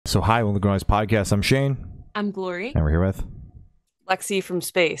So hi, Welcome to the Noise Podcast. I'm Shane. I'm Glory. And we're here with Lexi from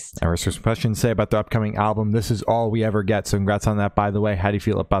Space. And we're some questions to say about the upcoming album. This is all we ever get. So congrats on that, by the way. How do you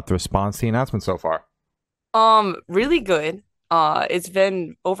feel about the response to the announcement so far? Really good. It's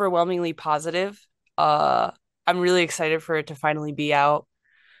been overwhelmingly positive. I'm really excited for it to finally be out.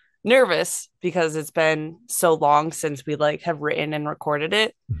 Nervous because it's been so long since we have written and recorded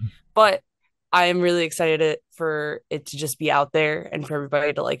it. Mm-hmm. But I am really excited for it to just be out there and for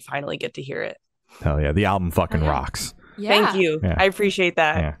everybody to finally get to hear it. Hell yeah, the album fucking rocks. Yeah. Thank you. Yeah. I appreciate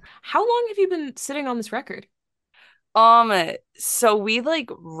that. Yeah. How long have you been sitting on this record? So we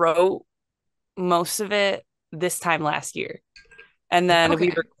wrote most of it this time last year. And then we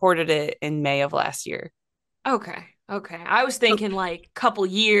recorded it in May of last year. Okay. I was thinking couple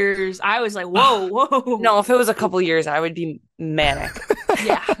years. I was like, whoa. No, if it was a couple years, I would be manic.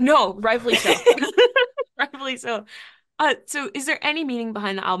 Yeah, no, rightfully so. Rightfully so. So is there any meaning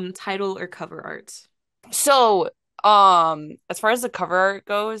behind the album title or cover arts? So, as far as the cover art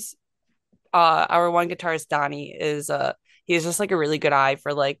goes, our one guitarist, Donnie, he has just a really good eye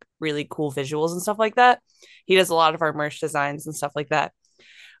for really cool visuals and stuff like that. He does a lot of our merch designs and stuff like that.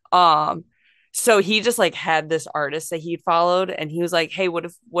 So he just had this artist that he'd followed, and he was like, "Hey, what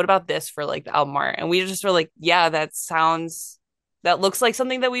about this for the album art?" And we just were like, "Yeah, that looks like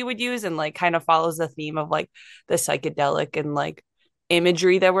something that we would use," and kind of follows the theme of the psychedelic and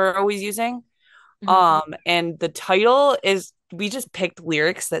imagery that we're always using. Mm-hmm. And the title is, we just picked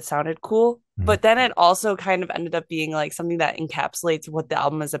lyrics that sounded cool, but then it also kind of ended up being something that encapsulates what the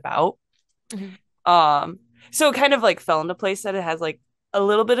album is about. Mm-hmm. So it kind of fell into place that it has a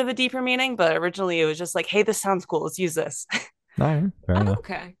little bit of a deeper meaning, but originally it was just hey, this sounds cool, let's use this. All right, fair enough.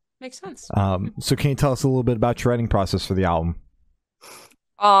 Okay, makes sense. So can you tell us a little bit about your writing process for the album?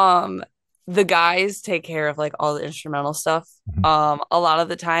 The guys take care of all the instrumental stuff. Mm-hmm. A lot of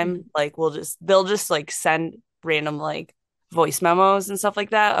the time they'll just send random voice memos and stuff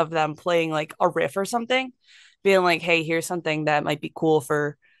like that of them playing a riff or something, being hey, here's something that might be cool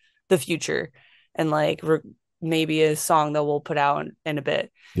for the future, and maybe a song that we'll put out in a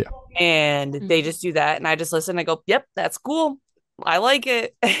bit. Yeah. And they just do that, and I just listen. I go, yep, that's cool, I like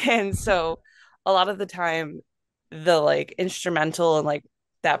it. And so a lot of the time the instrumental and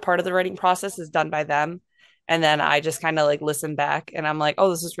that part of the writing process is done by them, and then I just kind of listen back, and I'm like, oh,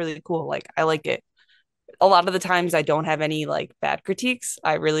 this is really cool, I like it. A lot of the times I don't have any bad critiques.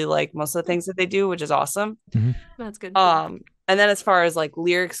 I really like most of the things that they do, which is awesome. Mm-hmm. That's good. And then as far as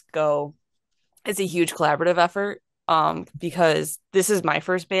lyrics go, it's a huge collaborative effort, because this is my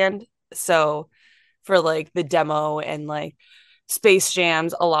first band. So for the demo and Space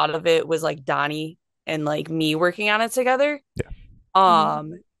Jams, a lot of it was Donnie and me working on it together. Yeah.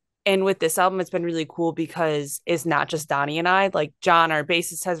 And with this album, it's been really cool because it's not just Donnie and I. John, our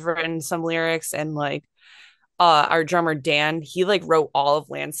bassist, has written some lyrics, and our drummer Dan, he wrote all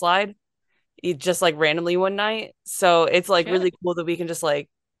of Landslide. He just randomly one night. So it's really cool that we can just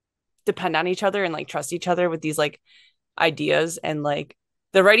depend on each other and trust each other with these ideas, and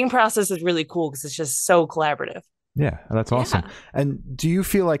the writing process is really cool because it's just so collaborative. Yeah, that's awesome. Yeah. And do you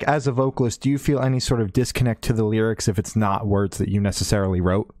feel as a vocalist, do you feel any sort of disconnect to the lyrics if it's not words that you necessarily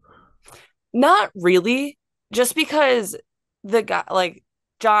wrote? Not really, just because the guy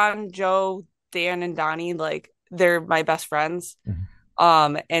John, Joe, Dan, and Donnie, they're my best friends.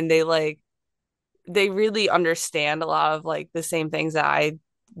 Mm-hmm. And they really understand a lot of the same things that I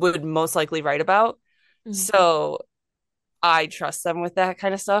would most likely write about. Mm-hmm. So I trust them with that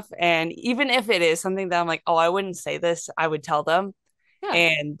kind of stuff. And even if it is something that I'm oh, I wouldn't say this, I would tell them. Yeah.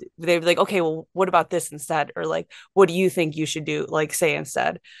 And they'd be okay, well, what about this instead? Or what do you think you should do? Say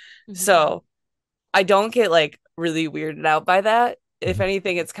instead. Mm-hmm. So I don't get really weirded out by that. If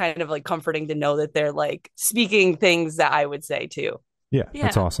anything, it's kind of comforting to know that they're speaking things that I would say too. Yeah,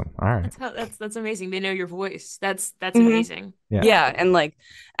 that's awesome. All right. That's amazing. They know your voice. That's mm-hmm. amazing. Yeah. And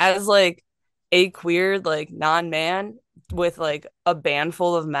as a queer non-man with a band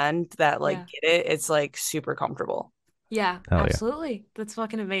full of men that get it, it's super comfortable. Yeah, absolutely. Yeah. That's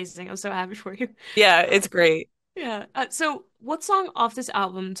fucking amazing. I'm so happy for you. Yeah, it's great. Yeah. So what song off this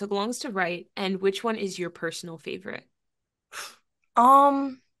album took longest to write, and which one is your personal favorite?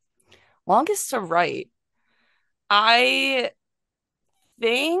 Longest to write, I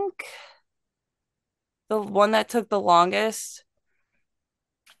think the one that took the longest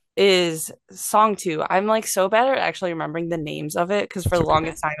is song 2. I'm so bad at actually remembering the names of it, because for the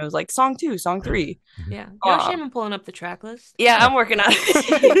longest time it was song 2, song 3. Yeah, no shame in pulling up the track list. Yeah, I'm working on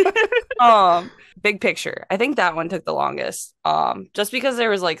it. Big Picture, I think that one took the longest, just because there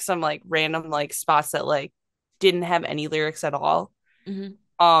was some random spots that didn't have any lyrics at all. Mm-hmm.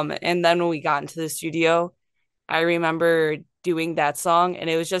 And then when we got into the studio, I remember doing that song, and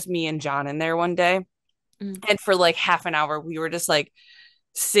it was just me and John in there one day. Mm. And for like half an hour, we were just like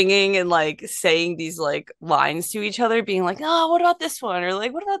singing and like saying these like lines to each other, being like, oh, what about this one? Or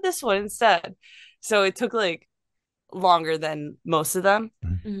like, what about this one instead? So it took like longer than most of them.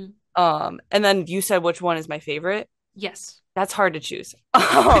 Mhm. And then you said which one is my favorite. Yes. That's hard to choose.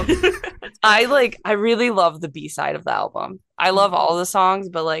 That's I really love the B side of the album. I love all the songs,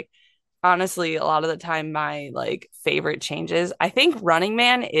 but like honestly, a lot of the time my like favorite changes. I think Running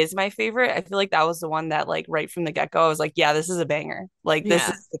Man is my favorite. I feel like that was the one that like right from the get-go, I was like, yeah, this is a banger. Like this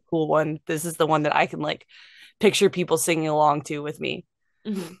Yeah. is the cool one. This is the one that I can like picture people singing along to with me.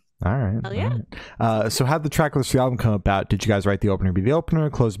 Mhm. All right. Hell yeah. All right. So how'd the track list for the album come about? Did you guys write the opener be the opener,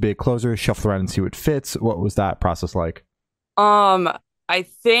 close be a closer, shuffle around and see what fits? What was that process like? I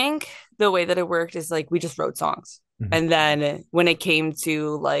think the way that it worked is like we just wrote songs. Mhm. And then when it came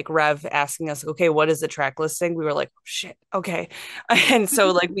to like Rev asking us, okay, what is the track listing? We were like, oh, shit, okay. And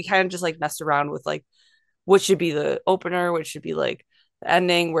so like we kind of just like messed around with like what should be the opener, what should be like the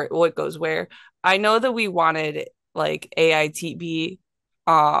ending, where what goes where. I know that we wanted like AITB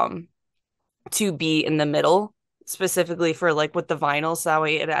to be in the middle, specifically for like with the vinyl, so that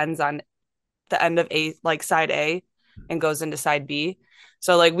way it ends on the end of A, like side A, and goes into side B.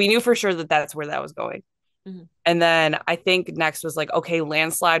 So like we knew for sure that that's where that was going. Mhm. And then I think next was like, okay,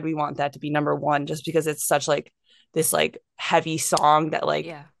 Landslide, we want that to be number one, just because it's such like this like heavy song that like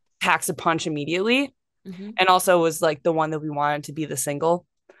Yeah. packs a punch immediately. Mhm. And also was like the one that we wanted to be the single.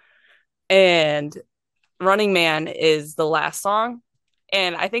 And Running Man is the last song.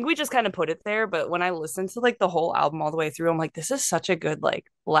 And I think we just kind of put it there. But when I listened to like the whole album all the way through, I'm like, this is such a good like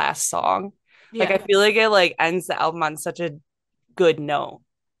last song. Like I Yeah. feel like it like ends the album on such a good note.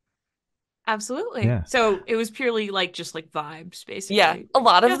 Absolutely. Yeah. So it was purely like just like vibes, basically. Yeah, a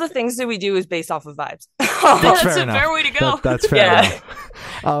lot of Yeah. the things that we do is based off of vibes. That's fair a enough. fair way to go. That's fair Yeah.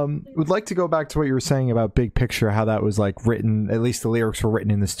 enough. Would like to go back to what you were saying about Big Picture, how that was like written, at least the lyrics were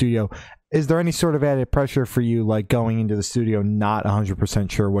written in the studio. Is there any sort of added pressure for you, like going into the studio not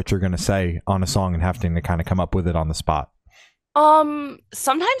 100% sure what you're going to say on a song and having to kind of come up with it on the spot?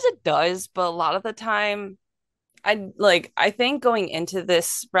 Sometimes it does, but a lot of the time I think going into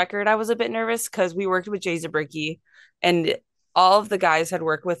this record I was a bit nervous because we worked with Jay Zabricki, and all of the guys had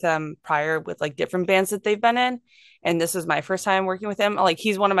worked with him prior with like different bands that they've been in, and this was my first time working with him. Like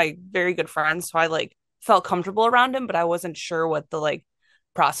he's one of my very good friends, so I like felt comfortable around him, but I wasn't sure what the like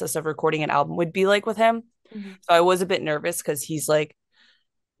process of recording an album would be like with him. Mhm. So I was a bit nervous because he's like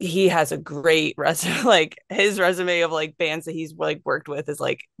he has a great resume. Like his resume of like bands that he's like worked with is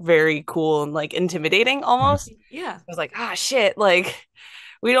like very cool and like intimidating almost. Yeah. I was like, ah, shit, like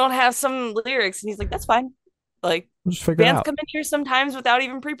we don't have some lyrics. And he's like, that's fine. Like We'll just figure it bands out. come in here sometimes without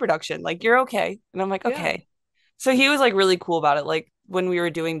even pre-production. Like you're okay. And I'm like, Yeah. okay. So he was like really cool about it. Like when we were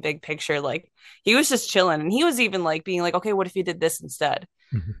doing Big Picture, like he was just chilling, and he was even like being like, okay, what if you did this instead?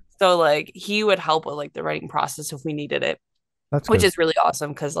 Mhm. So like he would help with like the writing process if we needed it, That's which good. is really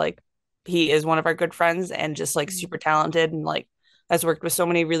awesome because like he is one of our good friends and just like super talented, and like has worked with so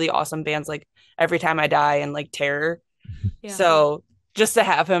many really awesome bands like Every Time I Die and like Terror. Yeah. So just to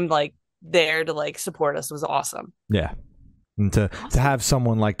have him like there to like support us was awesome. Yeah. And to have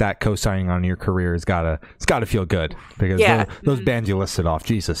someone like that co-signing on your career it's gotta feel good, because Yeah. those bands you listed off,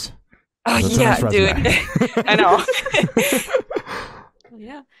 Jesus. Oh That's a yeah, nice resume. dude. I know.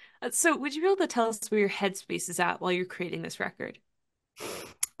 Yeah. So would you be able to tell us where your headspace is at while you're creating this record?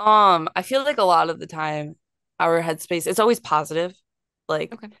 I feel like a lot of the time our headspace it's always positive.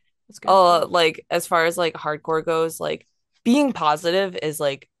 Like Okay. That's good. like as far as like hardcore goes, like being positive is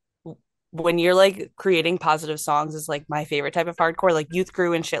like when you're like creating positive songs is like my favorite type of hardcore, like Youth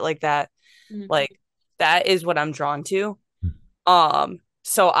Crew and shit like that. Mhm. Like that is what I'm drawn to.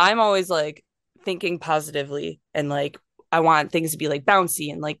 So I'm always like thinking positively, and like I want things to be like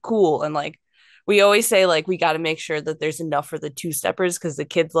bouncy and like cool, and like we always say like we got to make sure that there's enough for the two steppers because the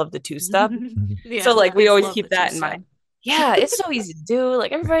kids love the two step. Yeah, So like we kids always love keep the that in two-step. mind. Yeah, it's so easy to do.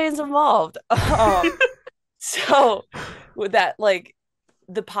 Like everybody's involved. So with that, like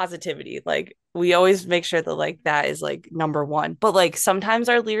the positivity, like we always make sure that like that is like number one. But like sometimes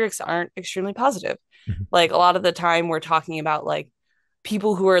our lyrics aren't extremely positive. Mhm. Like a lot of the time we're talking about like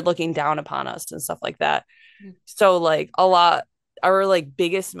people who are looking down upon us and stuff like that. Mhm. So like a lot our like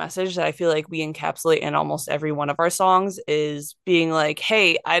biggest message that I feel like we encapsulate in almost every one of our songs is being like,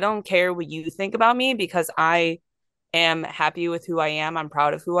 hey, I don't care what you think about me because I am happy with who I am. I'm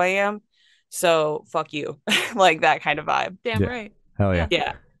proud of who I am. So fuck you. Like that kind of vibe. Damn Yeah. right. Hell yeah.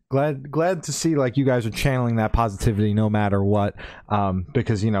 Yeah. Glad to see like you guys are channeling that positivity no matter what,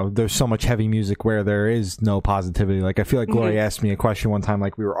 because there's so much heavy music where there is no positivity. Like I feel like Gloria asked me a question one time,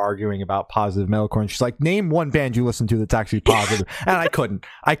 like we were arguing about positive metalcore, and she's like, name one band you listen to that's actually positive. And I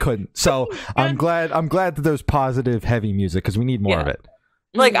couldn't. So I'm glad that there's positive heavy music, because we need more of it.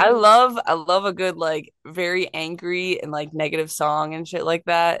 Like I love a good like very angry and like negative song and shit like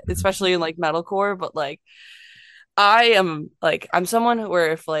that, especially in like metalcore. But like I'm someone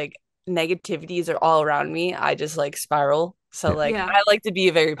where if like negativities are all around me, I just like spiral. So like I like to be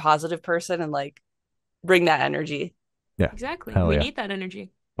a very positive person and like bring that energy. Yeah, exactly. Hell We yeah. need that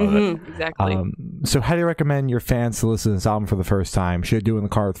energy. Exactly. So how do you recommend your fans to listen to this album for the first time? Should do it in the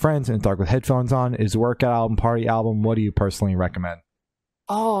car with friends, in the dark with headphones on? Is it a workout album, party album? What do you personally recommend?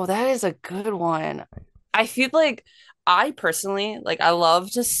 Oh, that is a good one. I feel like I personally like I love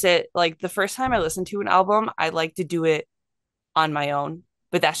to sit like the first time I listen to an album, I like to do it on my own,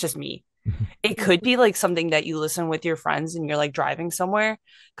 but that's just me. It could be like something that you listen with your friends and you're like driving somewhere,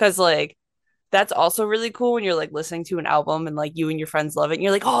 because like that's also really cool when you're like listening to an album and like you and your friends love it and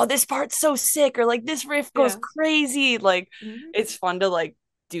you're like, oh, this part's so sick, or like this riff goes crazy. Like it's fun to like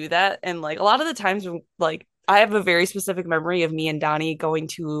do that. And like a lot of the times when like I have a very specific memory of me and Donnie going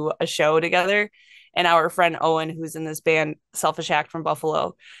to a show together, and our friend Owen, who's in this band Selfish Act from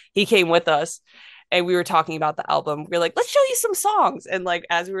Buffalo, he came with us and we were talking about the album. We are like, let's show you some songs. And like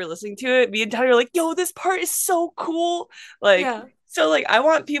as we were listening to it, me and Donnie were like, yo, this part is so cool. Like so like I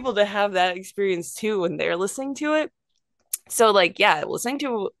want people to have that experience too when they're listening to it. So like listening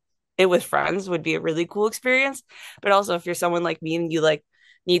to it with friends would be a really cool experience. But also if you're someone like me and you like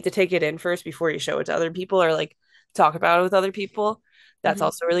need to take it in first before you show it to other people, or like talk about it with other people, that's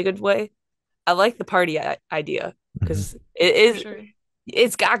also a really good way. I like the party idea because it is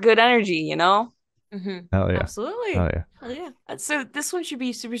it's got good energy, Hell yeah. Absolutely. Hell yeah. Hell yeah. So this one should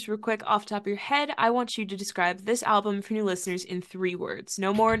be super, super quick off the top of your head. I want you to describe this album for new listeners in 3 words.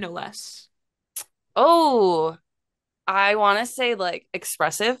 No more, no less. Oh, I want to say like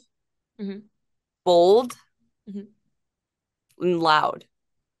expressive, bold, and loud.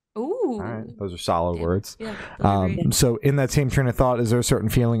 Ooh. All right. Those are solid words. Yeah. So in that same train of thought, is there a certain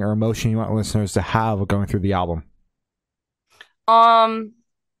feeling or emotion you want listeners to have going through the album?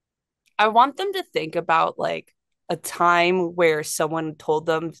 I want them to think about like a time where someone told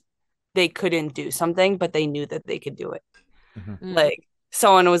them they couldn't do something, but they knew that they could do it. Like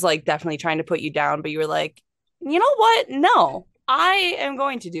someone was like definitely trying to put you down, but you were like, you know what? No, I am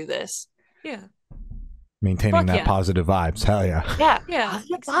going to do this. Yeah. Maintaining that positive vibes. Hell yeah. Yeah.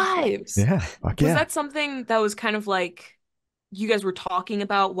 Positive vibes. Yeah. Fuck yeah. Was that something that was kind of like you guys were talking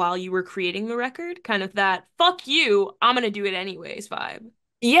about while you were creating the record? Kind of that, fuck you, I'm going to do it anyways vibe.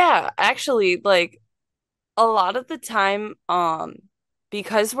 Yeah, actually, like a lot of the time,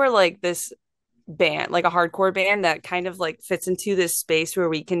 because we're like this band, like a hardcore band that kind of like fits into this space where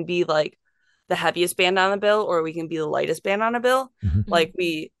we can be like the heaviest band on the bill or we can be the lightest band on a bill. Like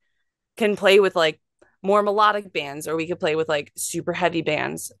we can play with like more melodic bands or we could play with like super heavy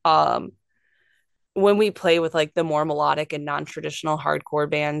bands. When we play with like the more melodic and non-traditional hardcore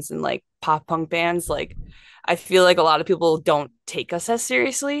bands and like pop punk bands, like I feel like a lot of people don't take us as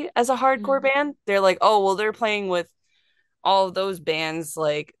seriously as a hardcore band. They're like, oh, well, they're playing with all of those bands.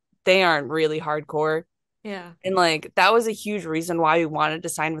 Like, they aren't really hardcore. Yeah. And, like, that was a huge reason why we wanted to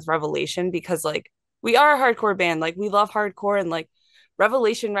sign with Revelation because, like, we are a hardcore band. Like, we love hardcore. And, like,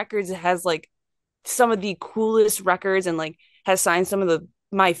 Revelation Records has, like, some of the coolest records and, like, has signed some of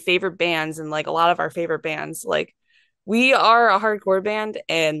my favorite bands and, like, a lot of our favorite bands. Like, we are a hardcore band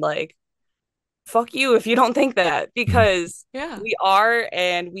and, like, fuck you if you don't think that because we are,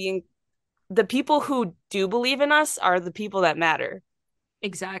 and the people who do believe in us are the people that matter.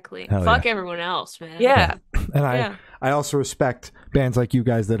 Exactly. Hell fuck everyone else, man. Yeah. And I also respect bands like you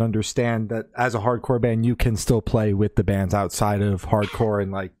guys that understand that as a hardcore band you can still play with the bands outside of hardcore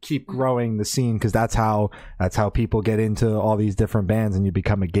and like keep growing the scene, because that's how people get into all these different bands and you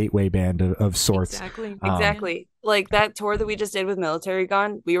become a gateway band of sorts. Exactly. Like that tour that we just did with Military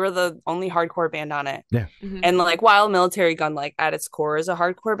Gun, we were the only hardcore band on it. And like while Military Gun like at its core is a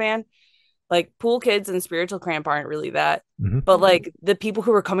hardcore band, like Pool Kids and Spiritual Cramp aren't really that. But like the people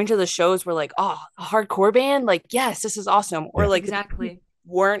who were coming to the shows were like, oh, a hardcore band? Like, yes, this is awesome. Or like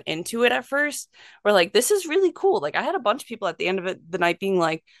weren't into it at first. We're like, this is really cool. Like I had a bunch of people at the end of the night being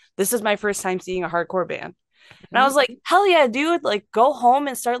like, this is my first time seeing a hardcore band. And I was like, hell yeah, dude, like go home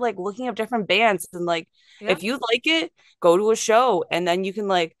and start like looking up different bands. And like, if you like it, go to a show. And then you can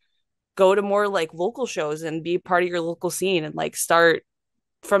like go to more like local shows and be part of your local scene and like start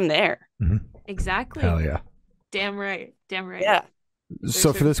from there. Exactly. Hell yeah. Damn right. Yeah.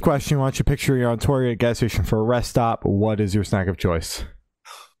 So for this question, why don't you picture you're on tour at a gas station for a rest stop? What is your snack of choice?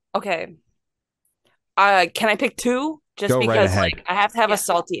 Okay. Can I pick two? Just Go right because ahead. like I have to have Yeah. a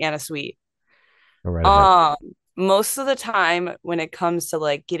salty and a sweet. Go right ahead. Most of the time when it comes to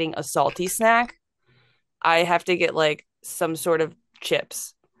like getting a salty snack, I have to get like some sort of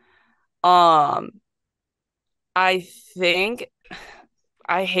chips. Um, I think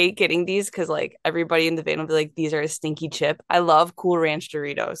I hate getting these because like everybody in the van will be like, these are a stinky chip. I love Cool Ranch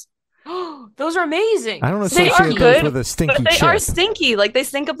Doritos. Those are amazing. I don't They are associate good, those with a stinky But they chip. are stinky. Like they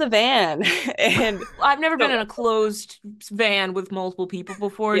stink up the van. And I've never been in a closed van with multiple people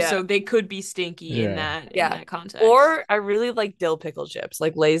before, Yeah. so they could be stinky in Yeah. that context. Or I really like dill pickle chips,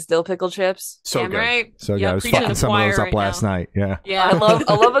 like Lay's dill pickle chips. So Damn good. right. So good. Yeah, I was preaching to fucking the some of those choir up right last now. night. Yeah. Yeah.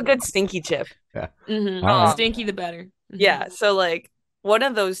 I love a good stinky chip. Mhm. All right. Stinky the better. Mhm. Yeah, so like one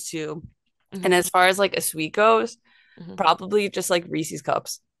of those two. Mhm. And as far as like a sweet goes, Mhm. probably just like Reese's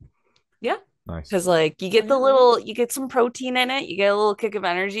cups. Yeah. Nice. Because like you get you get some protein in it, you get a little kick of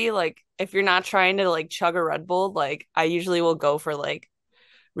energy. Like if you're not trying to like chug a Red Bull, like I usually will go for like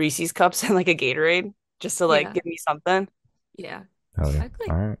Reese's cups and like a Gatorade just to like Yeah. give me something. Yeah. Hell yeah. Exactly.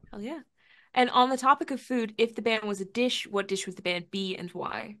 All right. Hell yeah. And on the topic of food, if the band was a dish, what dish would the band be and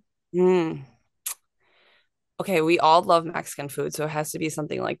why? Okay, we all love Mexican food, so it has to be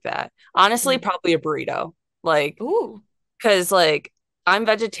something like that. Honestly, probably a burrito. Like, Ooh. because like I'm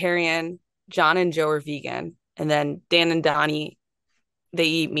vegetarian, John and Joe are vegan, and then Dan and Donnie, they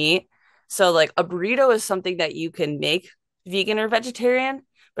eat meat. So like a burrito is something that you can make vegan or vegetarian,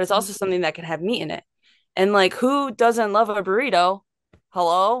 but it's also something that can have meat in it. And like who doesn't love a burrito?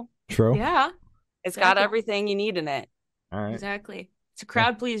 Hello? True. Yeah. It's got Exactly. everything you need in it. All right. Exactly. It's a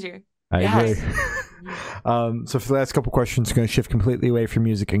crowd pleaser. I Yes. agree. So for the last couple questions, going to shift completely away from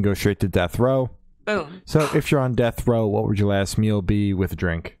music and go straight to death row. Boom. So if you're on death row, what would your last meal be with a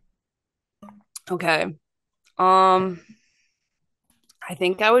drink? Okay. I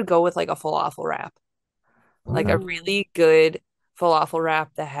think I would go with like a falafel wrap. Like a Ooh. really good falafel wrap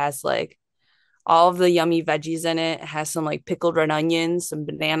that has like all of the yummy veggies in it. It has some like pickled red onions, some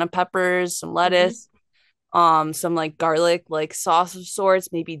banana peppers, some lettuce, some like garlic, like sauce of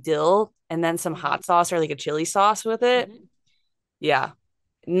sorts, maybe dill, and then some hot sauce or like a chili sauce with it. Mhm. Yeah.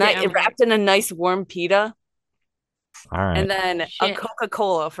 Damn right. Wrapped in a nice warm pita, All right. and then a Shit.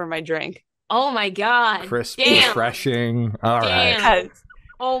 Coca-Cola for my drink. Oh my God. Crisp, Damn. refreshing. All right. Damn. Yes.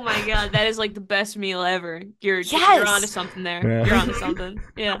 Oh my God. That is like the best meal ever. You're Yes. onto something there. Yeah. You're onto something.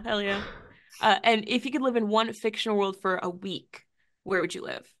 Yeah. Hell yeah. And if you could live in one fictional world for a week, where would you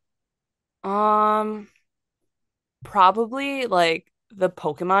live? Probably like the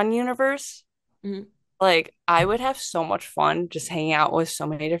Pokemon universe. Mhm. Like I would have so much fun just hanging out with so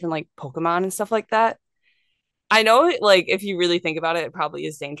many different like Pokemon and stuff like that. I know like if you really think about it, it probably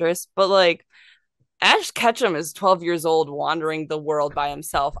is dangerous, but like Ash Ketchum is 12 years old wandering the world by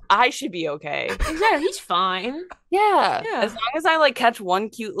himself. I should be okay. Exactly. He's fine. Yeah. Yeah. As long as I like catch one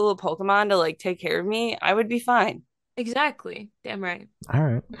cute little Pokemon to like take care of me, I would be fine. Exactly. Damn right. All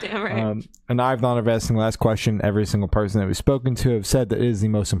right. Damn right. And I've not of asking the last question. Every single person that we've spoken to have said that it is the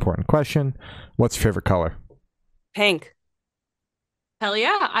most important question. What's your favorite color? Pink. Hell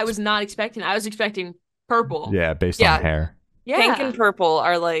yeah. I was not expecting. I was expecting purple. Yeah, based Yeah. on hair. Yeah. Pink and purple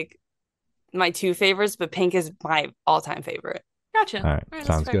are like my two favorites, but pink is my all-time favorite. Gotcha. All right. That's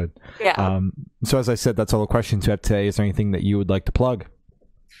Sounds fair. good. Yeah. So as I said, that's all the questions we have today. Is there anything that you would like to plug?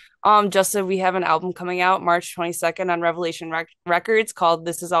 Just so we have an album coming out March 22nd on Revelation Records called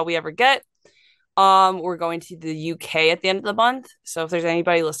This Is All We Ever Get. We're going to the UK at the end of the month. So if there's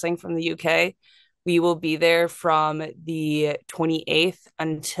anybody listening from the UK, we will be there from the 28th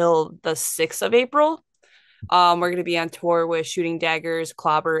until the 6th of April. We're going to be on tour with Shooting Daggers,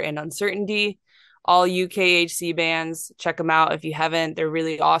 Clobber, and Uncertainty. All UKHC bands. Check them out if you haven't. They're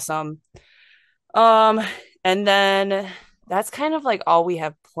really awesome. And then that's kind of like all we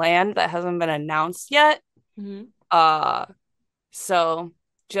have planned that hasn't been announced yet. Mhm. So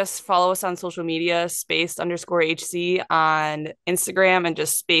just follow us on social media, spaced_HC on Instagram and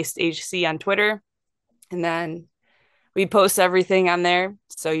just spaced HC on Twitter. And then we post everything on there.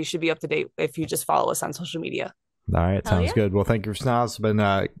 So you should be up to date if you just follow us on social media. All right. Hell Sounds yeah. good. Well, thank you for Snoz. It's been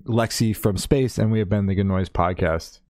Lexi from Space, and we have been the Good Noise Podcast.